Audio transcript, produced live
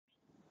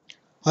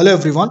Hello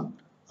everyone,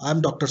 I am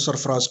Dr.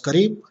 Sarfraz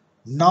Kareem.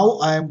 Now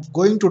I am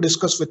going to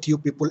discuss with you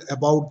people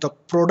about the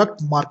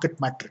product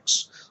market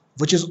matrix,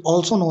 which is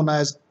also known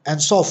as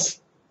Ansoff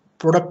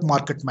product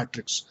market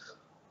matrix,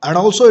 and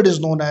also it is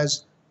known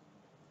as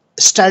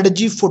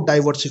strategy for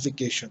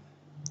diversification.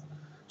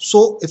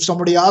 So if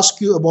somebody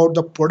asks you about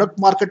the product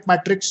market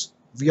matrix,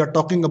 we are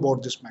talking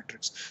about this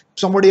matrix. If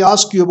somebody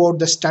asks you about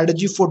the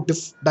strategy for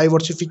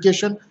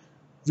diversification,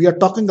 we are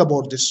talking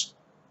about this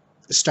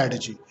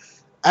strategy.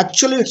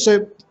 Actually, it's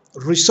a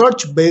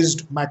research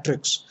based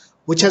matrix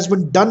which has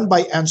been done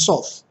by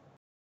Ansoff.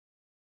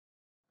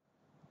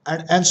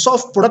 And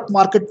Ansoff product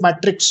market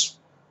matrix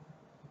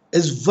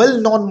is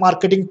well known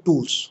marketing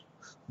tools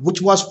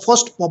which was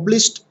first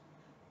published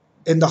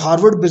in the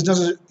Harvard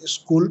Business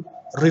School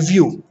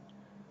review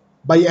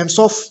by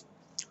Ansoff,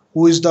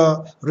 who is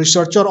the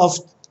researcher of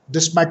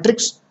this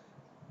matrix,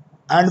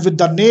 and with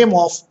the name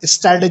of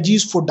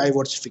strategies for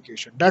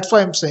diversification. That's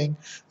why I'm saying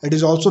it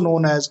is also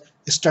known as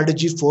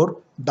strategy for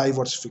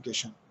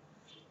diversification.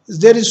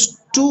 There is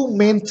two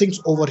main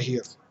things over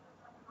here.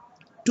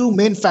 Two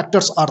main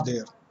factors are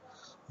there.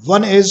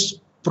 One is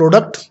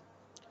product,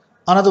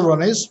 another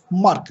one is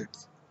market.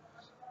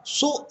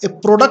 So a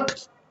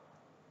product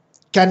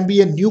can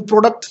be a new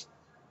product,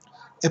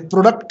 a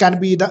product can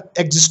be the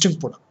existing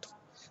product.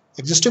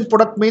 Existing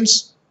product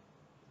means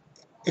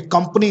a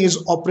company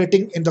is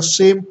operating in the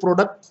same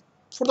product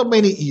for the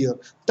many years.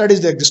 That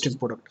is the existing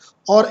product.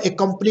 Or a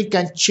company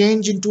can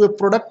change into a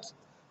product,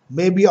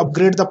 maybe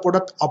upgrade the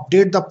product,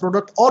 update the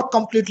product, or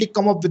completely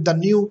come up with the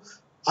new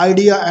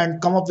idea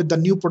and come up with the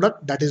new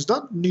product. That is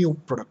the new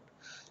product.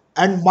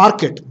 And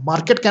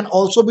market can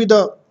also be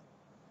the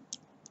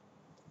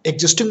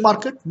existing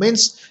market,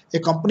 means a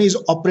company is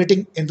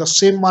operating in the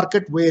same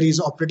market where he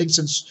is operating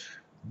since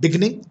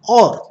beginning,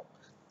 or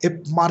a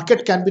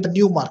market can be the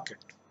new market.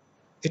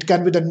 It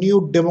can be the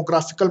new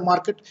demographical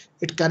market,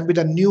 it can be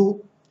the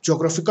new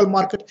geographical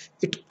market,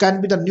 it can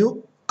be the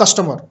new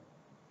customer.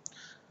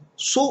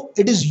 So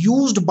it is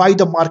used by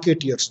the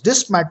marketeers.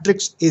 This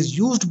matrix is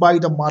used by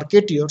the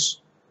marketeers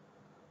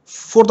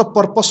for the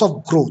purpose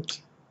of growth.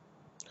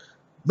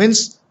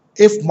 Means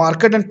if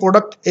market and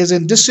product is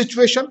in this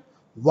situation,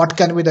 what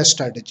can be the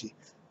strategy?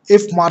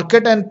 If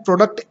market and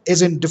product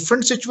is in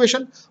different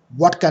situation,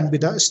 what can be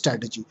the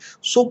strategy?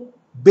 So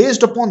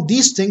based upon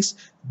these things,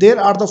 there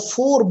are the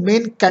four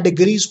main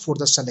categories for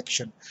the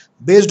selection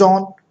based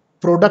on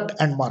product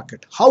and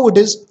market. How it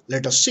is,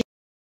 let us see.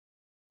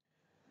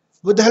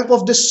 With the help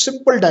of this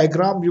simple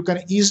diagram, you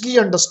can easily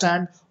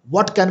understand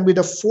what can be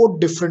the four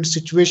different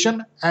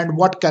situation and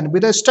what can be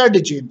the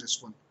strategy in this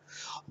one.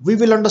 We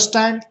will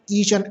understand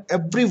each and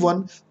every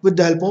one with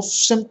the help of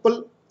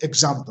simple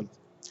example.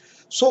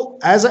 So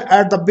as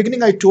at the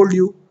beginning I told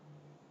you,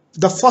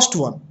 the first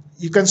one,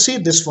 you can see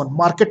this one,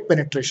 market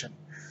penetration.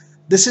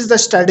 This is the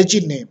strategy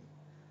name.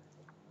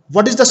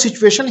 What is the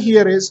situation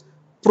here is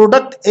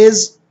product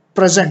is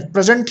present.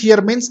 Present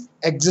here means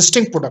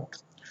existing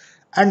product,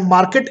 and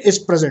market is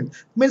present.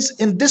 Means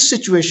in this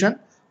situation,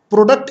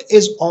 product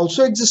is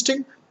also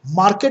existing,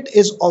 market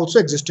is also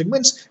existing.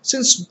 Means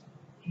since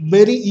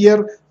very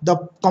year the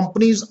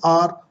companies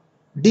are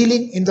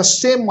dealing in the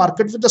same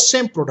market with the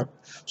same product.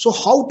 So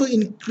how to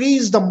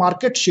increase the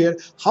market share,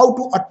 how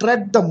to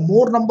attract the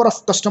more number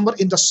of customer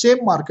in the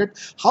same market,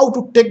 how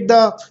to take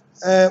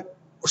the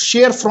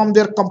share from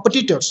their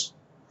competitors.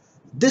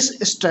 This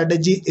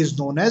strategy is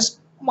known as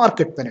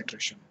market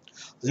penetration.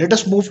 Let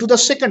us move to the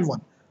second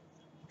one.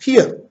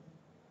 Here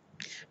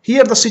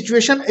the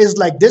situation is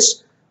like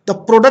this. The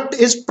product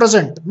is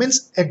present,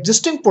 means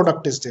existing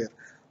product is there,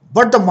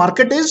 but the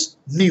market is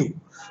new.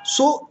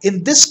 So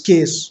in this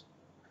case,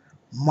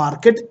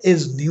 market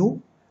is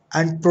new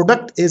and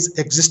product is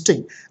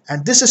existing,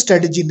 and this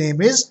strategy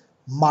name is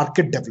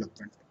market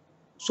development.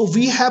 So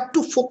we have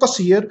to focus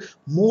here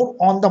more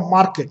on the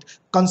market,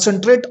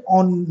 concentrate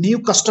on new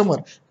customer,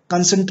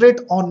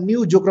 concentrate on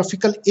new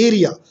geographical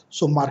area.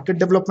 So market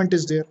development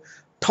is there.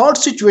 Third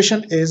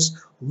situation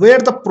is where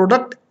the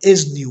product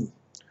is new,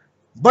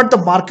 but the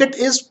market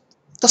is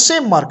the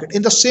same market.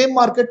 In the same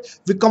market,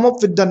 we come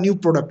up with the new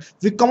product,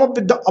 we come up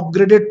with the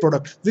upgraded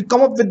product, we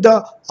come up with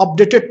the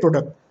updated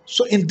product.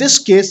 So in this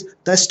case,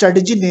 the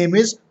strategy name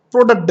is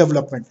product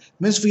development.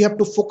 Means we have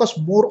to focus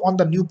more on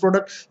the new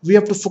product, we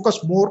have to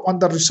focus more on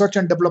the research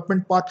and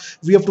development part,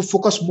 we have to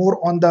focus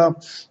more on the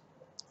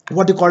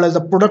what you call as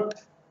the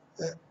product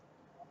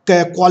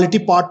quality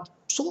part.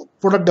 So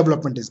product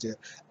development is there.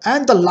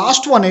 And the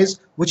last one is,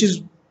 which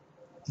is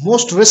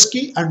most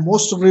risky and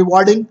most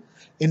rewarding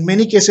in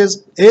many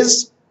cases,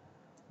 is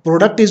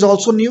product is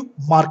also new,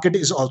 market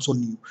is also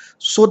new.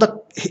 So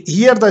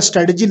here the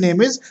strategy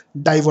name is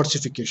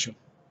diversification.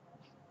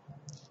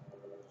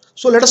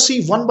 So let us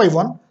see one by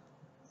one.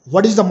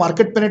 What is the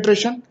market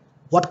penetration?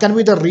 What can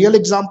be the real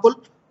example?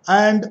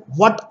 And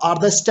what are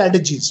the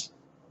strategies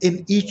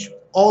in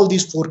all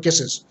these four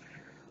cases?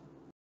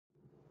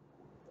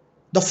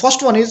 The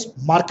first one is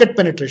market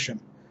penetration.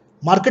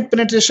 Market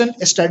penetration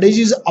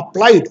strategy is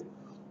applied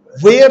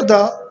where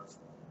the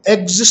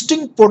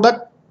existing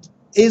product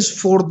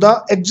is for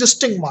the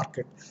existing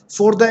market,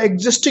 for the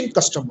existing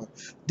customer.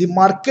 The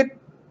market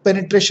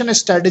penetration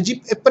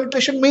strategy,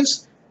 penetration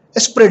means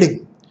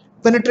spreading.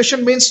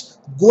 Penetration means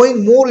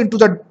going more into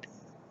the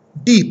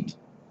deep.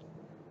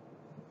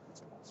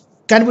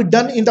 Can be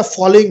done in the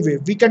following way.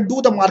 We can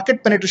do the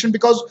market penetration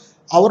because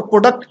our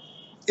product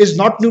is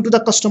not new to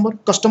the customer.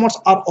 Customers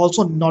are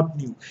also not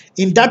new.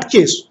 In that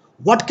case,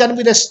 what can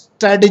be the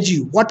strategy?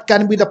 What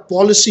can be the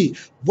policy?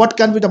 What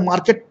can be the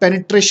market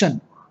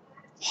penetration?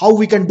 How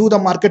we can do the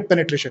market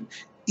penetration?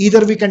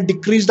 Either we can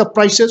decrease the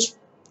prices,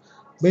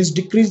 means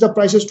decrease the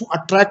prices to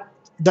attract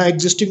the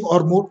existing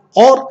or more,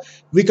 or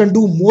we can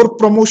do more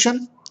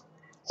promotion,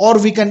 or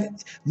we can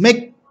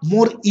make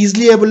more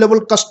easily available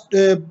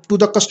to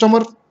the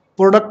customer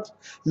product.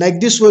 Like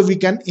this way we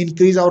can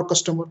increase our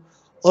customer,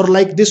 or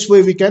like this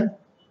way we can,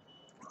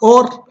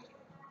 or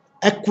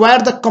acquire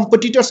the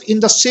competitors in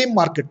the same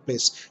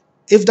marketplace.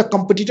 If the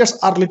competitors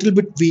are little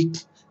bit weak,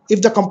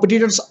 if the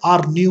competitors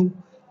are new,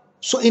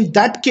 so in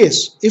that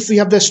case, if we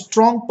have the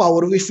strong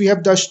power, if we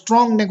have the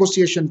strong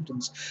negotiation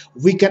things,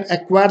 we can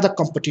acquire the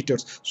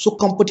competitors. So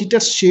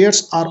competitors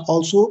shares are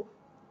also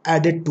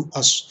added to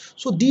us.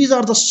 So these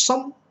are the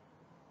some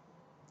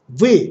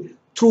way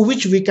through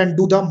which we can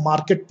do the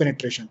market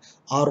penetration.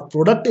 Our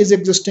product is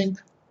existing,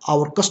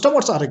 our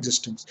customers are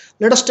existing.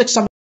 Let us take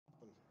some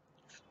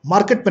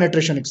market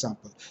penetration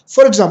example.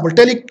 For example,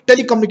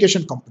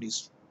 telecommunication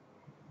companies.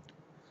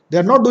 They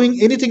are not doing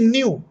anything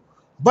new,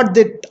 but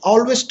they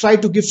always try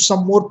to give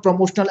some more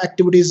promotional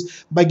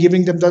activities by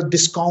giving them the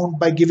discount,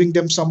 by giving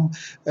them some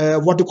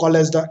what you call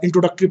as the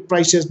introductory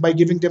prices, by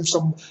giving them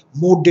some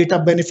more data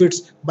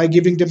benefits, by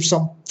giving them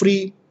some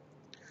free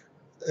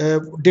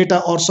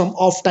data or some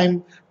off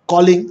time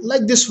calling.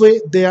 Like this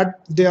way they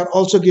are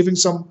also giving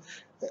some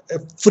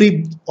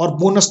free or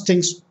bonus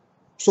things,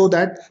 so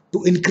that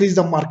to increase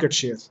the market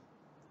share.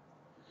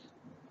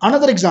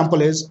 Another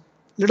example is,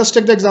 let us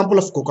take the example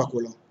of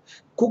Coca-Cola.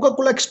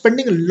 Coca-Cola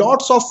expending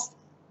lots of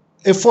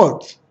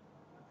effort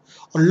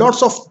or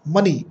lots of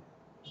money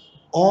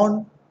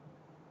on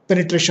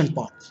penetration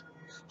part.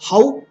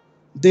 How?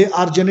 They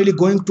are generally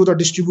going to the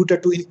distributor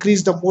to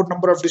increase the more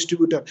number of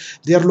distributor.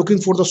 They are looking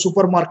for the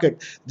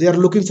supermarket, they are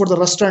looking for the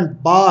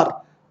restaurant,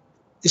 bar,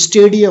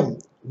 stadium,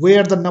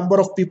 where the number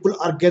of people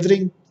are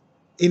gathering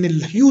in a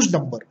huge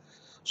number.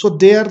 So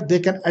there they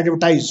can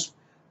advertise,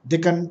 they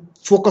can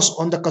focus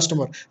on the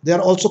customer. They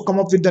are also come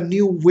up with the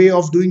new way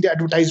of doing the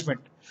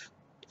advertisement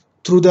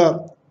through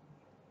the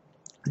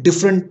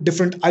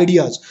different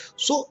ideas.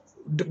 So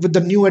with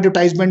the new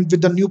advertisement,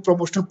 with the new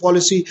promotional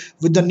policy,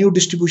 with the new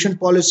distribution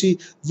policy,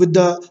 with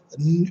the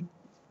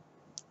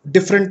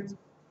different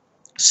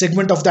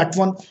segment of that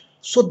one.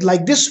 So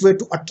like this way,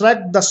 to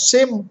attract the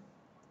same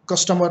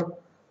customer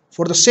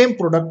for the same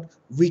product,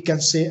 we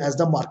can say as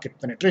the market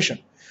penetration.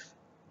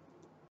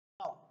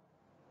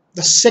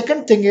 The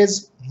second thing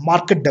is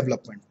market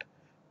development.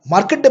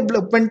 Market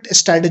development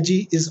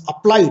strategy is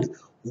applied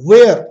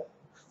where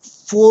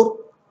for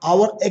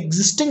our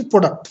existing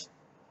product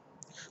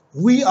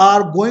we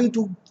are going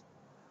to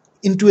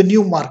into a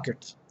new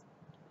market.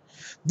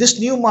 This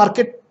new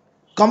market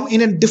come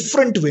in a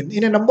different way,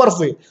 in a number of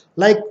way.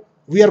 Like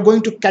we are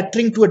going to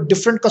catering to a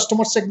different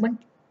customer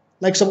segment.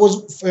 Like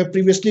suppose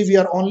previously we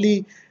are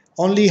only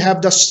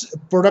have this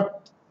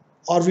product,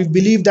 or we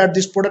believe that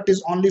this product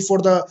is only for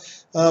the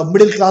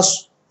middle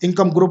class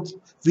income group.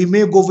 We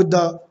may go with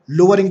the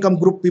lower income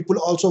group people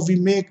also. We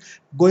may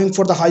going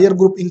for the higher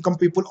group income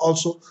people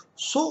also.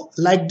 So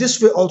like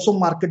this way also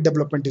market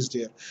development is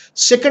there.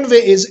 Second way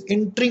is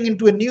entering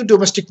into a new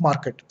domestic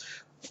market.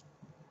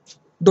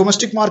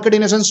 Domestic market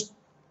in a sense,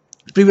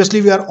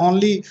 previously we are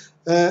only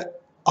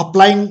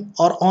applying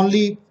or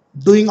only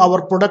doing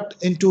our product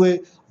into a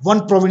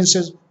one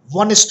provinces,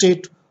 one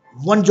state,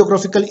 one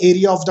geographical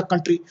area of the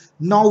country.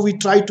 Now we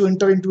try to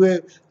enter into a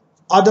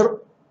other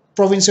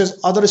provinces,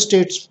 other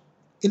states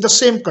in the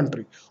same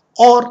country,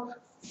 or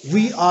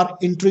we are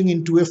entering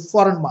into a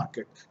foreign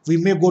market. We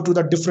may go to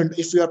the different,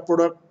 if we are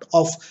product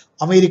of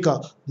America,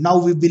 now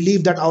we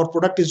believe that our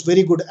product is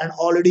very good and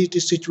already it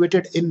is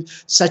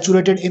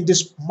saturated in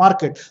this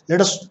market.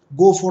 Let us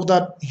go for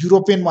the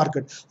European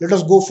market, let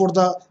us go for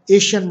the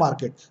Asian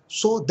market.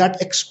 So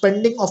that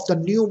expanding of the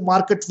new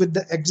market with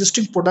the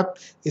existing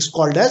product is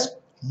called as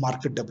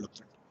market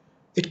development.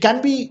 It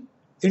can be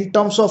in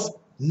terms of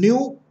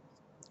new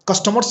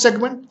customer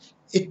segment,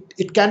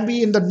 it can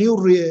be in the new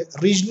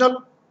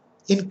regional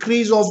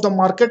increase of the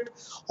market,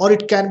 or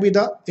it can be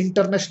the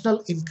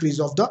international increase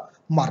of the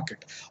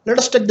market. Let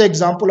us take the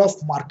example of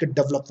market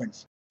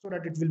development so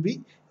that it will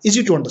be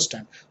easy to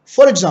understand.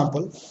 For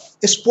example,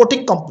 a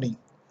sporting company,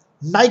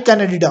 Nike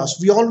and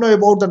Adidas. We all know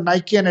about the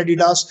Nike and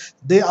Adidas.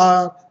 They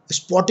are a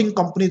sporting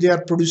company. They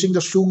are producing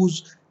the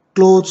shoes,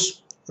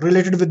 clothes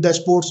related with the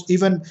sports,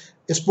 even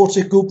sports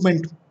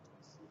equipment.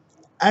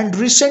 And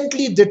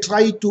recently they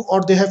try to,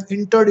 or they have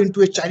entered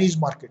into a Chinese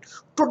market,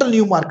 total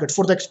new market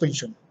for the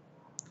expansion.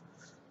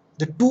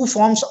 The two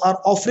firms are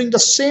offering the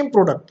same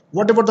product,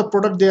 whatever the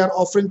product they are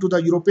offering to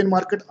the European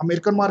market,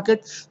 American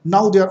market,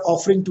 now they are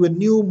offering to a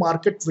new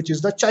market, which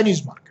is the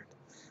Chinese market.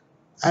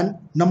 and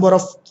number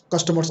of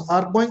customers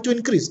are going to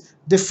increase.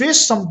 They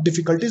face some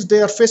difficulties,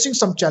 they are facing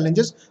some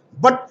challenges,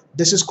 but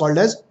this is called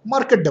as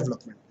market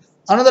development.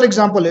 Another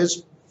example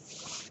is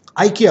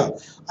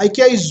IKEA.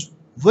 IKEA is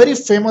very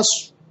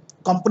famous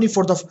company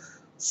for the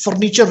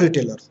furniture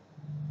retailer,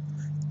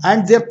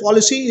 and their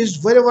policy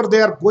is wherever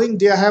they are going,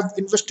 they have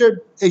invested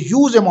a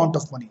huge amount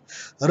of money.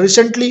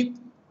 Recently,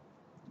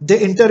 they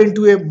enter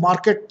into a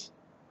market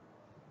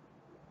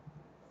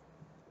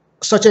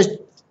such as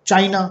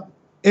China,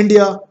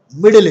 India,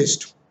 Middle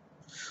East.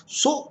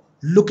 So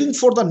looking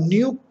for the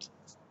new,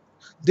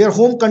 their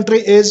home country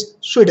is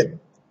Sweden,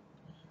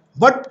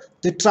 but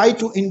they try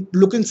to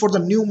looking for the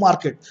new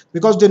market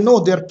because they know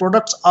their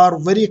products are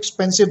very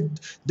expensive,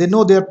 they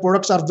know their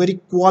products are very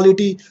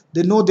quality,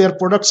 they know their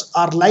products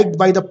are liked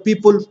by the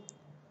people,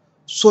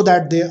 so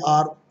that they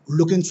are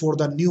looking for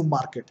the new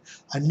market,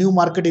 a new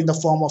market in the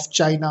form of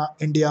China,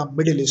 India,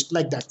 Middle East,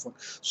 like that one.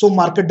 So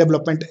market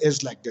development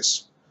is like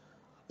this.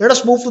 Let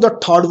us move to the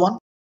third one.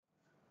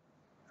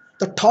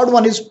 The third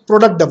one is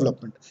product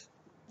development.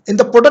 In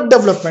the product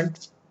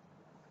development,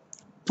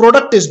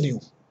 product is new,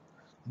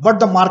 but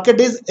the market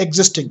is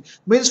existing.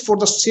 Means for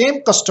the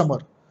same customer,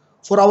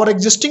 for our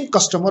existing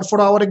customer, for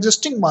our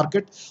existing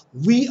market,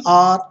 we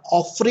are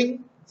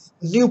offering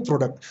new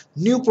product.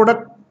 New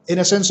product in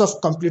a sense of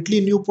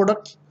completely new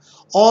product,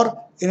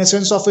 or in a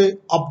sense of a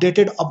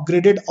updated,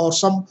 upgraded, or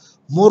some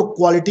more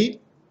quality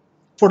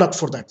product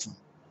for that one,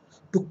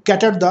 to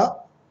cater the,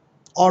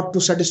 or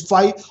to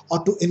satisfy,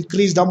 or to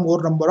increase the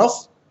more number of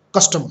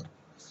customer.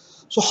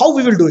 So how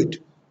we will do it?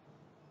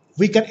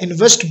 We can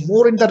invest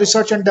more in the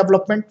research and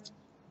development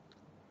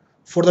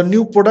for the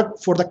new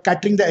product, for the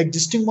catering the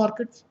existing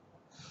market,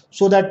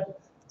 so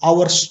that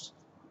our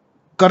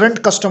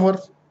current customer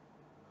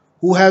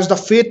who has the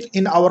faith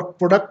in our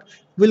product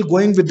will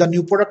going with the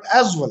new product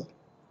as well.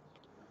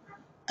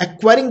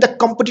 Acquiring the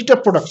competitor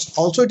products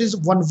also, it is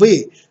one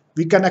way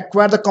we can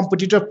acquire the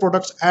competitor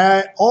products,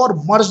 or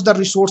merge the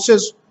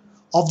resources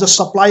of the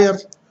supplier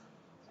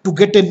to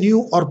get a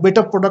new or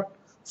better product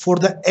for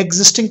the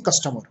existing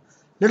customer.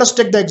 Let us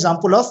take the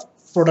example of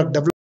product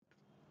development,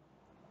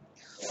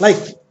 like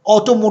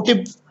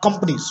automotive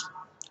companies.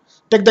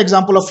 Take the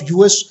example of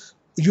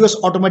US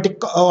automotive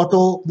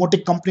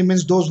company,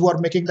 means those who are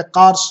making the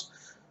cars.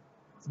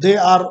 They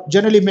are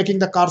generally making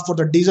the car for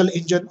the diesel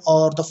engine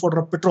or the for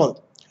the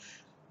petrol,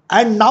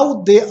 and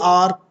now they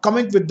are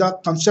coming with the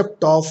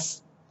concept of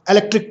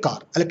electric car.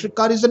 Electric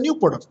car is a new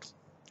product,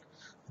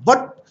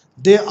 but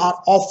they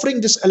are offering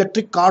this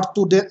electric car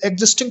to their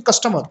existing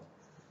customer.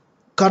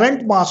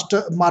 Current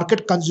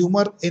market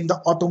consumer in the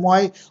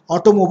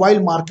automobile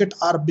market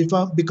are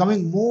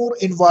becoming more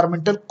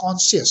environmental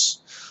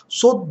conscious,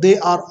 so they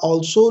are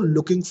also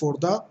looking for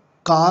the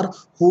car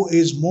who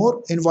is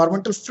more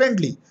environmental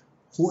friendly,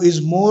 who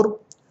is more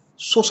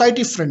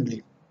society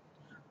friendly,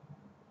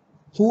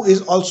 who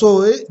is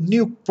also a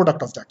new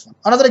product of that one.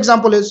 Another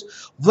example is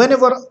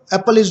whenever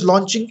Apple is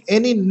launching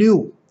any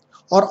new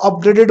or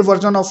upgraded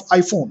version of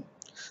iPhone,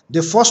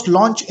 they first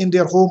launch in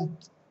their home,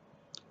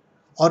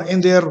 or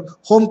in their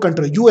home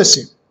country,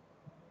 USA.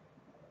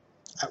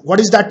 What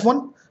is that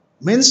one?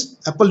 Means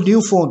Apple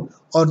new phone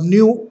or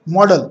new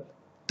model,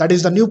 that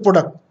is the new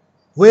product,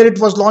 where it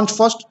was launched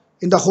first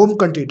in the home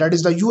country, that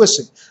is the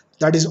USA.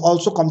 That is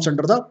also comes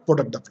under the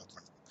product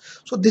development.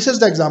 So this is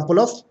the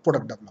example of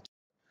product development.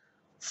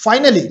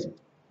 Finally,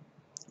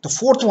 the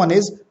fourth one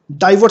is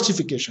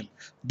diversification.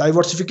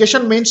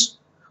 Diversification means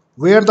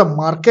where the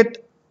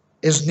market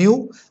is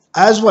new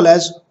as well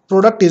as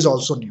product is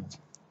also new.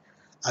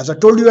 As I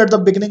told you at the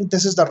beginning,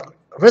 this is the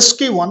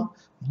risky one,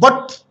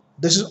 but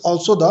this is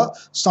also the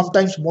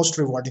sometimes most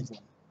rewarding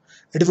one.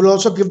 It will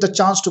also give the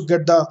chance to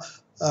get the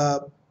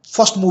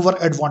first mover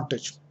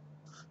advantage,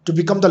 to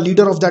become the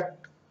leader of that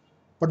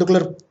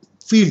particular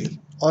field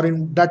or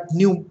in that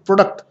new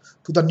product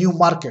to the new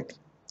market.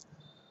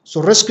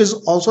 So risk is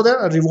also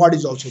there, and reward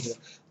is also there.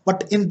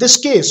 But in this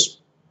case,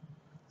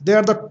 there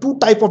are the two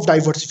type of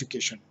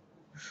diversification.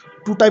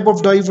 Two type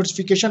of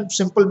diversification,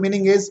 simple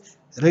meaning is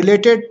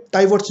related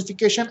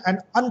diversification and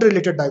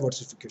unrelated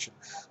diversification.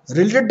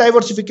 Related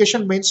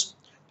diversification means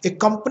a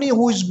company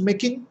who is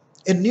making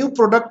a new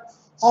product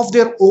of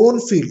their own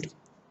field,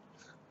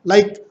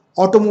 like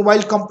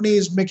automobile company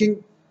is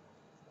making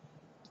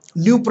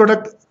new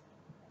product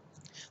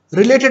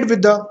related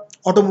with the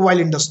automobile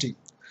industry.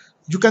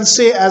 You can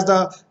say as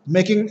the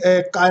making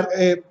a car,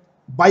 a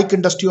bike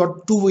industry,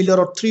 or two-wheeler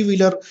or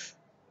three-wheeler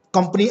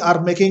company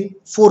are making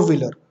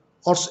four-wheeler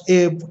or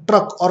a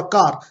truck or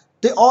car.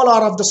 They all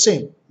are of the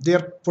same. Their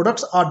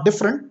products are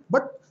different,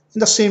 but in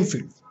the same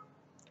field.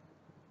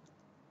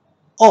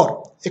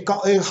 Or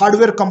a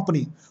hardware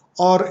company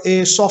or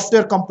a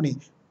software company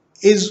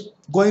is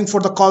going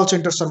for the call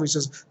center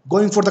services,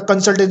 going for the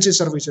consultancy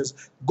services,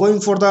 going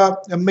for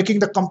the making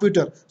the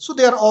computer. So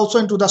they are also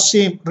into the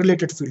same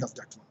related field of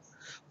that one.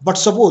 But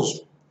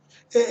suppose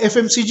a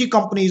FMCG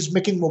company is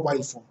making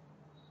mobile phone,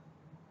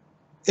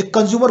 a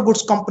consumer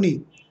goods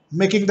company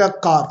making the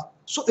car.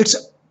 So it's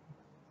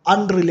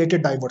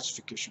unrelated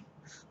diversification.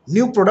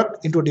 New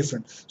product into a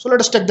different. So let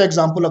us take the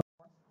example of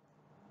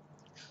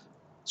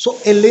So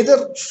a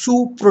leather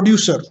shoe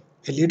producer,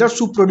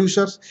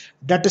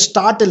 that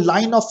start a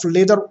line of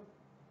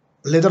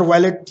leather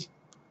wallet,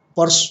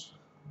 purse,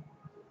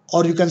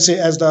 or you can say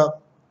as the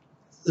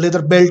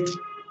leather belt,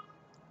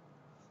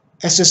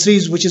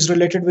 accessories which is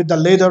related with the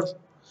leather.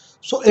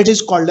 So it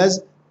is called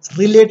as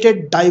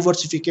related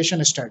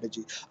diversification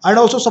strategy. And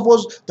also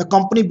suppose the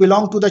company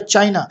belong to the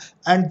China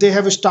and they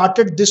have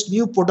started this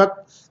new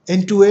product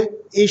into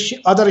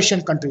other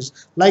Asian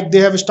countries, like they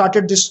have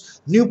started this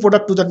new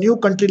product to the new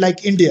country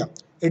like India.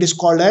 It is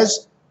called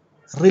as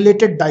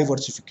related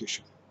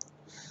diversification.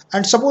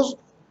 And suppose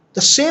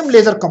the same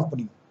leather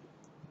company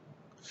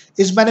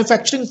is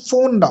manufacturing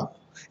phone now,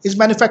 is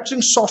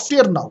manufacturing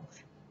software now,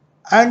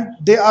 and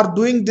they are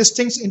doing these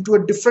things into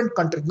a different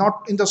country,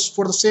 not in the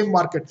for the same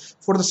market,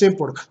 for the same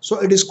product.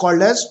 So it is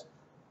called as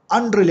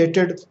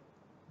unrelated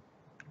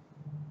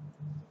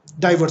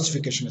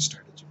diversification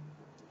strategy.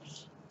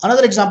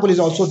 Another example is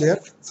also there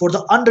for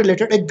the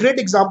unrelated. A great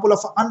example of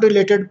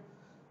unrelated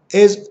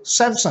is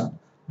Samsung,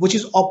 which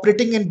is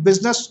operating in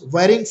business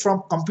varying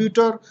from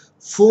computer,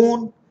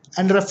 phone,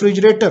 and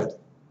refrigerator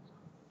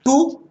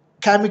to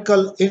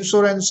chemical,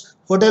 insurance,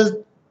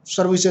 hotel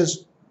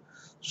services.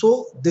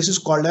 So this is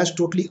called as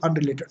totally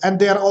unrelated, and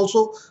they are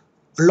also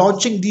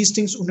launching these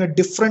things in a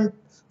different,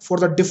 for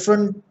the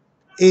different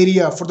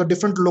area, for the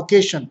different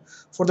location,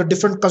 for the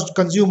different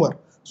consumer.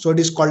 So it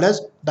is called as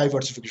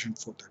diversification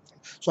for that one.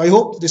 So I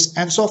hope this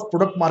Ansoff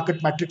product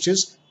market matrix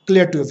is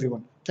clear to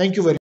everyone. Thank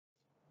you very much.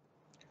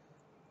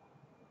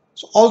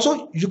 So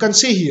also you can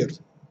see here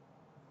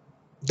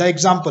the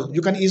example,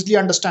 you can easily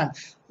understand,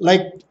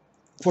 like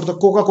for the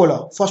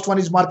Coca-Cola, first one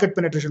is market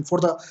penetration for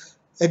the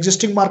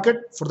existing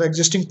market, for the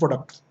existing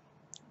product.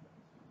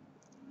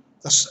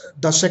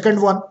 The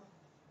second one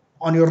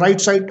on your right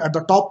side at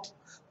the top,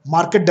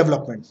 market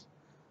development,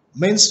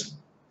 means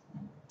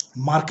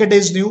market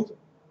is new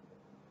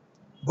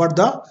but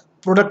the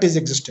product is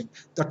existing.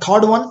 The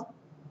third one,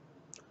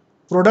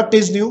 product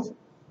is new,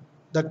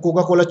 the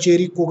Coca-Cola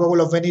cherry,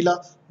 Coca-Cola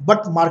vanilla,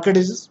 but market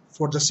is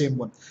for the same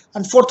one.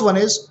 And fourth one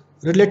is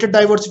related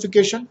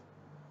diversification,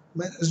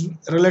 is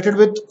related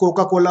with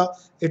Coca-Cola.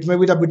 It may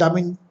be the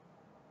vitamin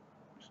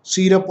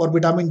syrup or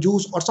vitamin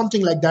juice or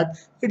something like that.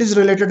 It is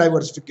related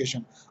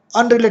diversification.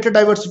 Unrelated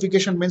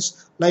diversification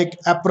means like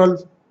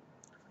apparel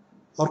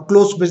or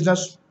clothes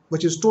business,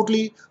 which is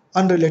totally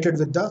unrelated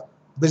with the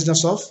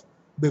business of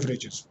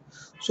beverages.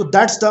 So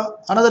that's the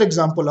another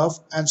example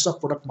of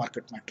Ansoff product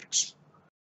market matrix.